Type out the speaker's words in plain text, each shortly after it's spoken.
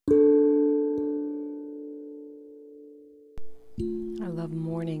love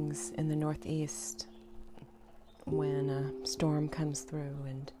mornings in the Northeast when a storm comes through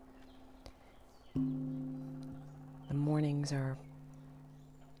and the mornings are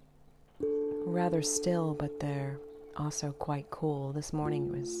rather still, but they're also quite cool. This morning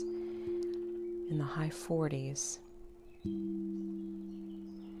it was in the high 40s.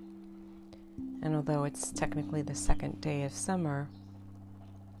 And although it's technically the second day of summer,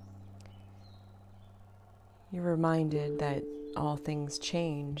 you're reminded that all things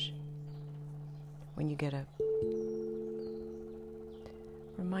change when you get a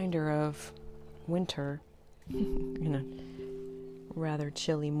reminder of winter in a rather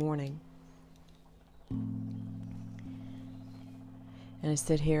chilly morning. And I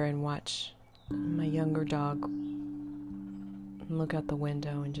sit here and watch my younger dog look out the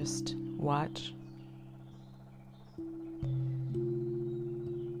window and just watch.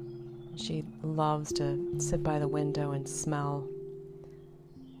 She loves to sit by the window and smell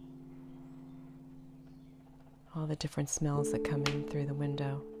all the different smells that come in through the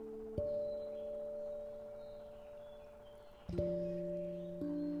window.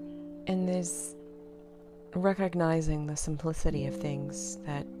 And there's recognizing the simplicity of things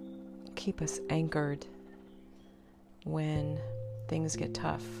that keep us anchored when things get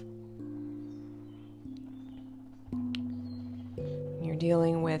tough. You're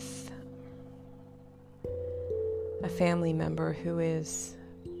dealing with a family member who is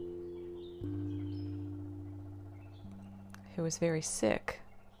very sick,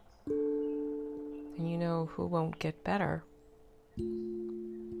 and you know who won't get better.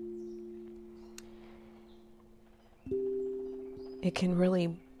 It can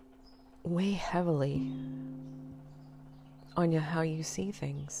really weigh heavily on how you see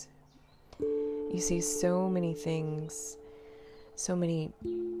things. You see so many things, so many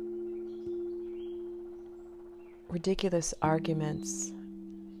ridiculous arguments,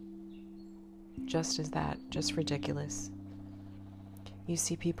 just ridiculous. You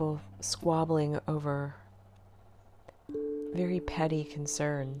see people squabbling over very petty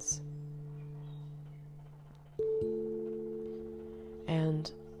concerns.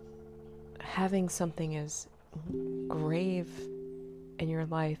 And having something as grave in your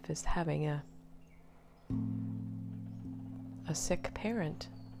life as having a sick parent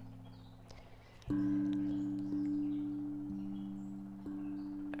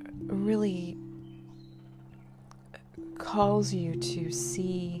really calls you to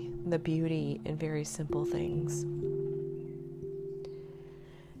see the beauty in very simple things.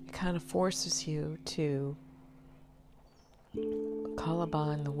 It kind of forces you to call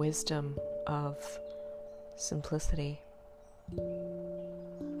upon the wisdom of simplicity.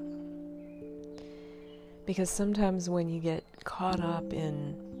 Because sometimes when you get caught up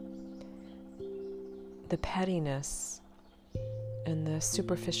in the pettiness and the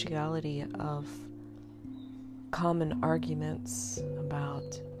superficiality of common arguments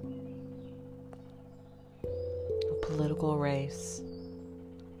about a political race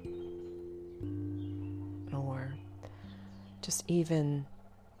or just even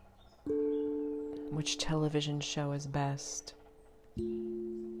which television show is best,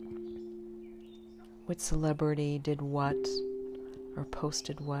 which celebrity did what or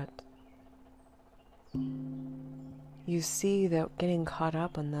posted what, you see that getting caught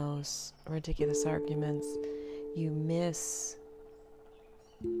up in those ridiculous arguments, you miss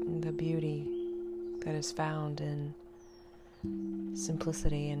the beauty that is found in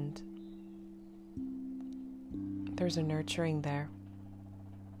simplicity, and there's a nurturing there.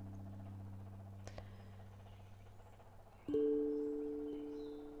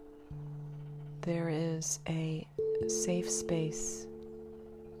 There is a safe space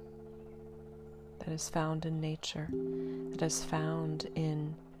that is found in nature, that is found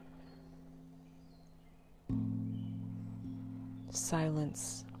in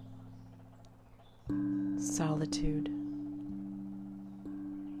silence, solitude,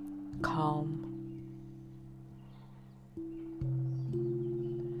 calm.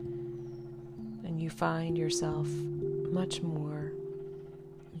 And you find yourself much more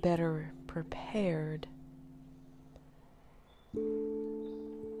better prepared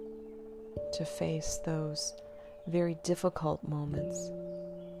to face those very difficult moments,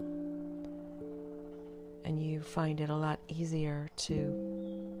 and you find it a lot easier to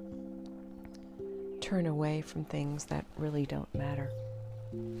turn away from things that really don't matter.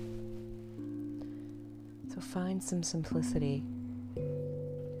 So find some simplicity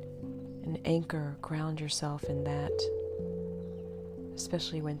and ground yourself in that,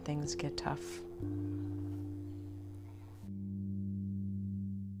 especially when things get tough.